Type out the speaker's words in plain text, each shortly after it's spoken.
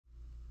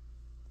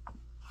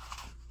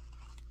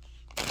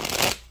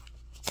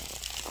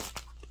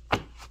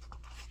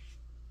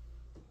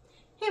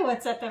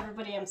what's up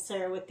everybody? I'm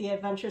Sarah with the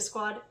Adventure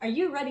Squad. Are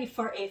you ready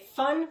for a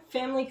fun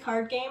family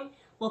card game?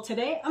 Well,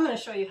 today I'm going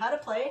to show you how to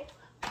play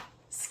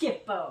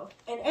Skip-Bo.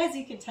 And as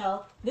you can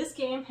tell, this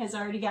game has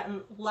already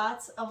gotten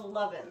lots of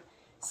lovin'.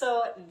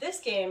 So this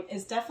game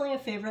is definitely a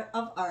favorite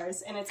of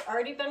ours, and it's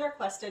already been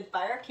requested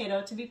by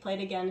Arcado to be played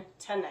again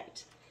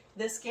tonight.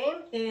 This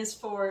game is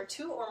for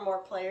 2 or more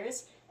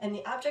players, and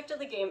the object of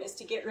the game is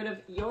to get rid of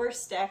your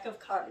stack of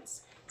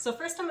cards. So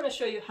first I'm going to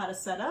show you how to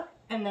set up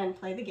and then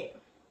play the game.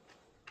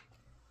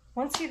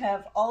 Once you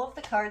have all of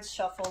the cards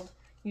shuffled,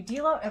 you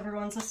deal out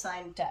everyone's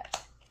assigned deck.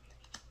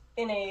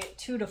 In a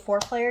 2 to 4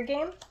 player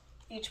game,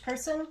 each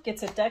person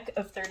gets a deck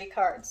of 30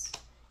 cards.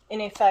 In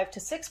a 5 to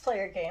 6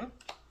 player game,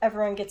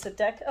 everyone gets a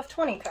deck of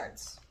 20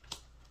 cards.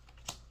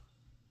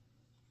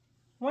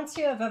 Once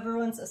you have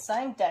everyone's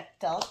assigned deck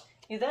dealt,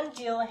 you then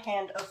deal a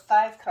hand of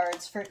 5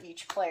 cards for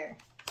each player.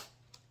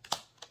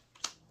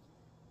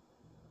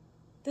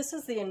 This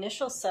is the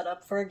initial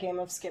setup for a game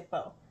of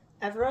Skip-Bo.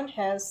 Everyone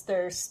has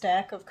their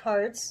stack of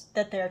cards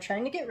that they are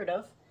trying to get rid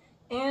of,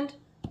 and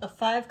a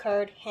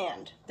 5-card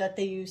hand that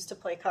they use to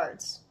play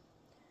cards.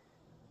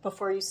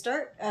 Before you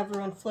start,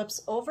 everyone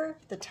flips over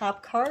the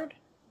top card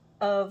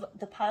of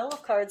the pile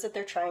of cards that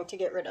they're trying to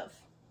get rid of.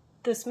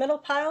 This middle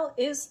pile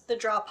is the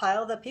draw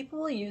pile that people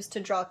will use to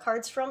draw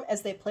cards from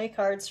as they play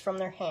cards from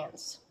their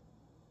hands.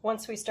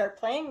 Once we start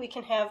playing, we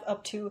can have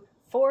up to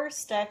 4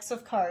 stacks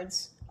of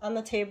cards on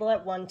the table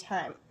at one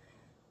time.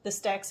 The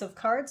stacks of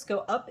cards go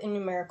up in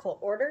numerical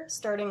order,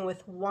 starting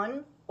with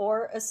 1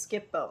 or a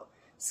Skip-Bo.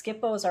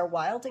 Skip-Bos are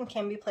wild and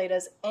can be played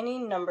as any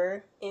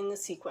number in the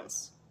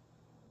sequence.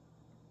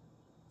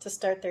 To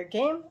start their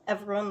game,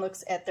 everyone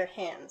looks at their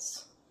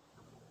hands.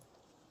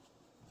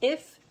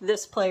 If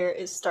this player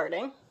is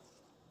starting,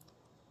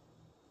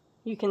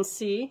 you can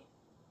see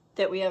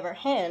that we have our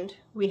hand,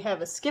 we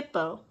have a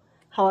Skip-Bo.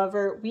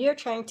 However, we are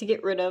trying to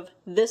get rid of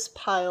this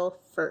pile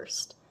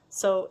first.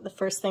 So the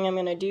first thing I'm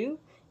going to do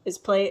is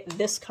play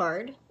this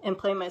card and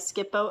play my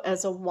Skip-Bo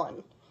as a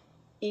 1.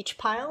 Each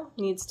pile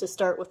needs to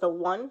start with a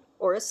 1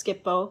 or a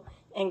Skip-Bo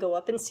and go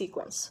up in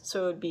sequence.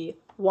 So it would be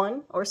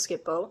 1 or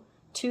Skip-Bo,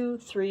 2,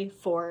 3,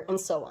 4, and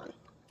so on.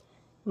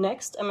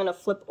 Next, I'm going to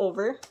flip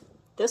over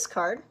this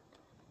card,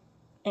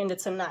 and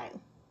it's a 9.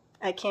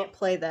 I can't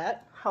play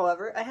that.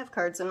 However, I have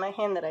cards in my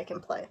hand that I can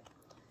play.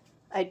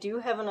 I do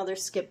have another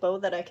Skip-Bo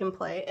that I can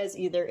play as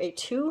either a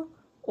 2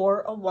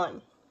 or a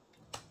 1.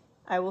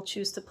 I will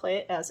choose to play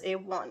it as a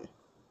 1.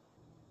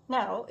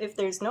 Now, if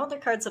there's no other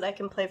cards that I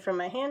can play from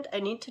my hand, I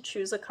need to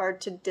choose a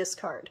card to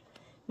discard.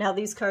 Now,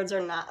 these cards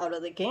are not out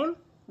of the game.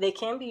 They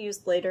can be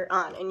used later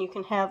on, and you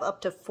can have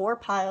up to 4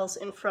 piles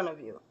in front of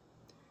you.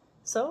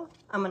 So,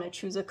 I'm going to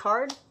choose a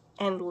card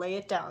and lay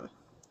it down.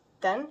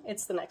 Then,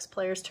 it's the next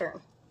player's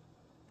turn.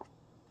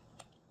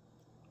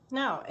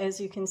 Now,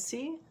 as you can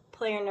see,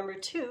 player number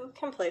 2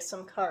 can play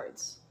some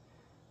cards.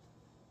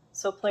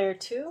 So, player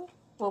 2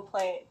 will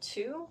play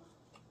 2,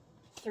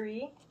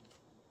 3,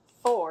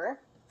 4,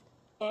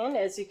 and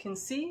as you can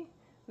see,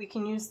 we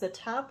can use the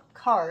top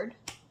card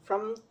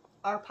from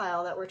our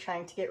pile that we're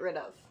trying to get rid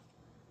of.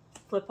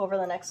 Flip over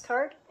the next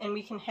card, and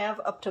we can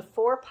have up to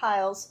 4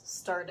 piles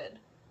started.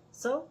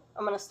 So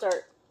I'm going to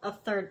start a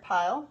 3rd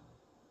pile,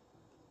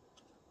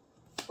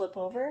 flip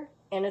over,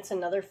 and it's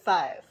another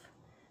 5.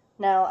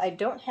 Now I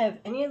don't have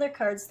any other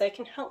cards that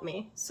can help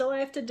me, so I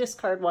have to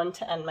discard 1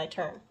 to end my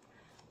turn.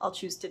 I'll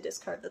choose to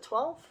discard the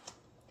 12,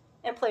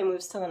 and play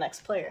moves to the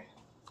next player.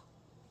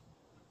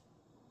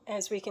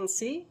 As we can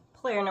see,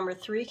 player number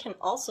 3 can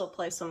also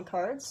play some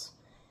cards,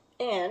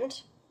 and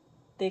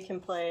they can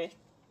play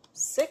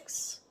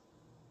 6,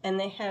 and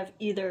they have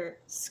either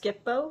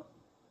Skip-Bo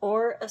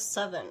or a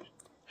 7.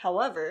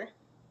 However,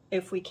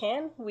 if we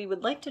can, we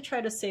would like to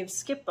try to save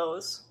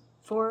Skip-Bos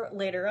for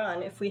later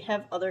on if we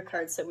have other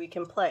cards that we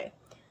can play.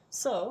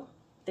 So,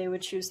 they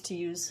would choose to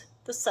use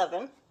the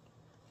 7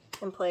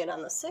 and play it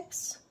on the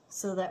 6,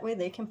 so that way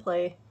they can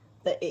play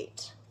the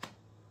 8.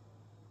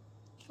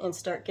 And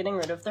start getting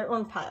rid of their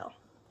own pile.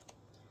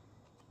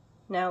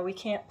 Now we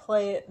can't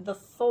play the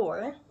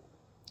 4,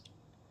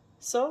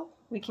 so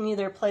we can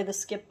either play the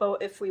Skip-Bo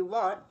if we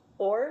want,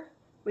 or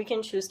we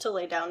can choose to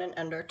lay down and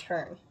end our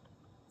turn.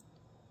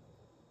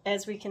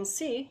 As we can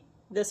see,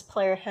 this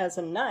player has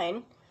a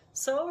 9,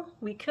 so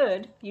we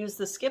could use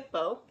the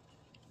Skip-Bo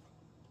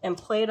and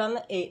play it on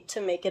the 8 to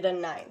make it a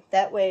 9.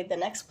 That way the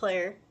next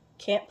player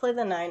can't play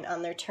the 9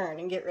 on their turn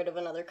and get rid of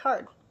another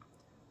card.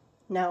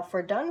 Now if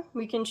we're done,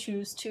 we can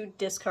choose to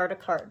discard a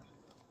card.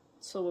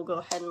 So we'll go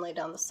ahead and lay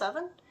down the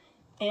 7,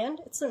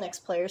 and it's the next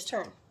player's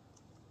turn.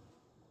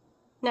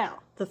 Now,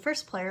 the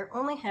first player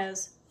only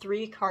has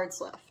 3 cards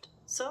left,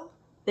 so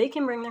they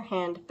can bring their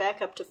hand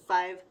back up to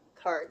 5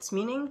 cards,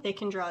 meaning they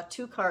can draw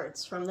 2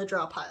 cards from the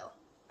draw pile.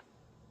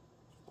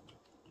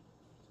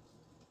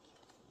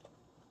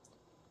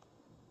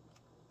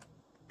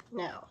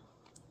 Now,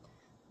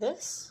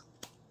 this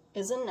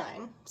is a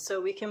 9, so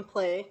we can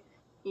play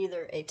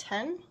either a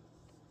 10,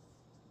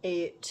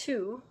 a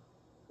 2,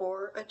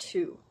 or a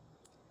 2.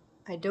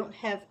 I don't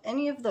have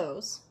any of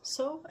those,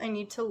 so I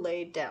need to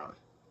lay down.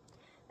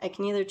 I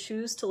can either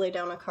choose to lay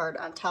down a card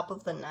on top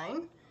of the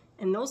 9,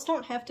 and those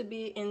don't have to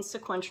be in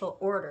sequential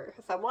order.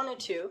 If I wanted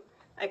to,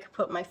 I could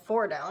put my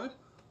 4 down,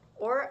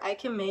 or I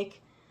can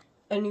make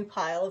a new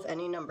pile of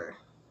any number.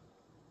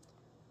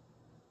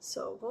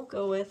 So we'll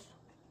go with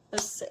a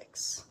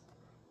 6.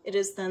 It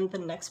is then the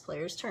next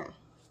player's turn.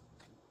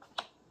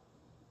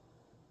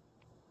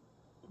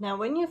 Now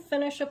when you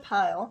finish a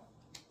pile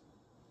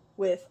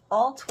with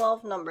all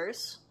 12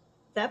 numbers,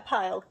 that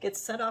pile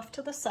gets set off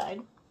to the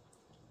side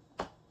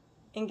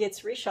and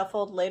gets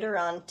reshuffled later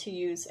on to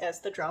use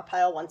as the draw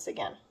pile once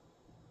again.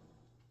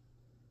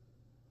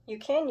 You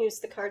can use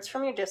the cards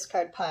from your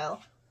discard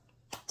pile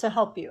to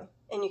help you,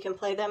 and you can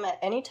play them at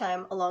any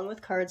time along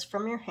with cards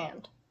from your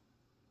hand.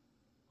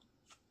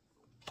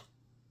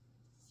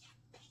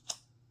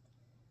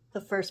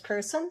 The first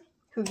person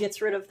who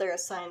gets rid of their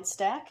assigned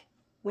stack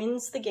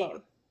wins the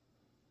game.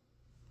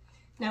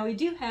 Now we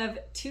do have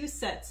 2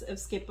 sets of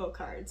Skip-Bo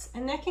cards,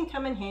 and that can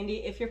come in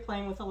handy if you're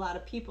playing with a lot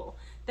of people.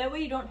 That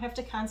way you don't have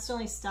to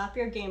constantly stop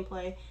your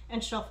gameplay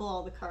and shuffle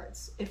all the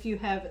cards. If you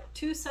have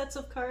 2 sets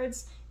of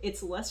cards,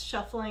 it's less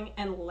shuffling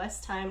and less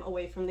time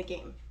away from the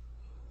game.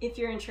 If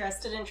you're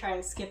interested in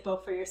trying Skip-Bo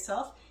for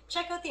yourself,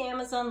 check out the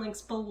Amazon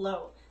links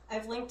below.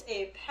 I've linked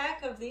a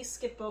pack of these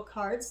Skip-Bo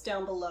cards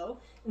down below,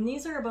 and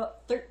these are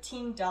about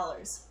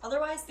 $13.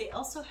 Otherwise, they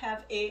also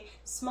have a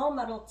small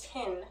metal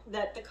tin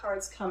that the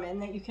cards come in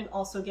that you can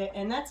also get,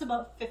 and that's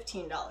about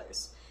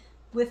 $15.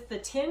 With the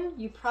tin,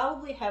 you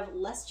probably have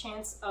less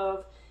chance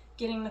of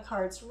getting the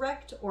cards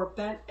wrecked or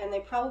bent, and they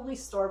probably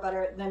store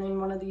better than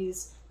in one of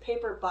these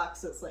paper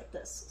boxes like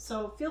this.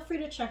 So feel free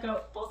to check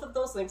out both of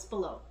those links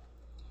below.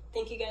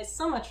 Thank you guys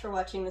so much for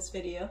watching this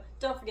video.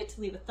 Don't forget to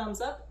leave a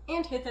thumbs up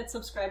and hit that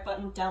subscribe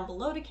button down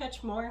below to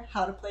catch more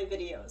how to play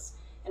videos.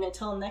 And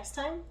until next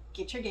time,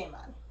 get your game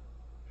on.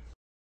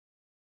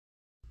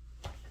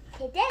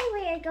 Today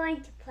we are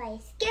going to play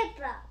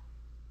Skip-Bo.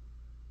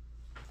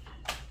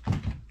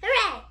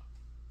 Hooray!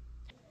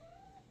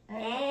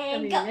 Are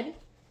you go. ready?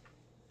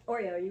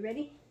 Oreo, are you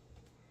ready?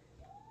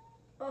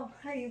 Oh,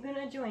 are you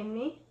gonna join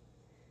me?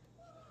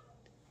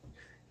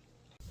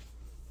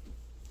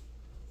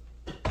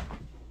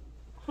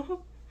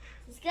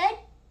 Is this good?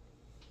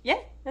 Yeah,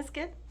 that's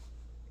good.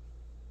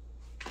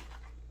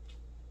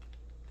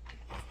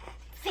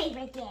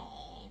 Favorite game.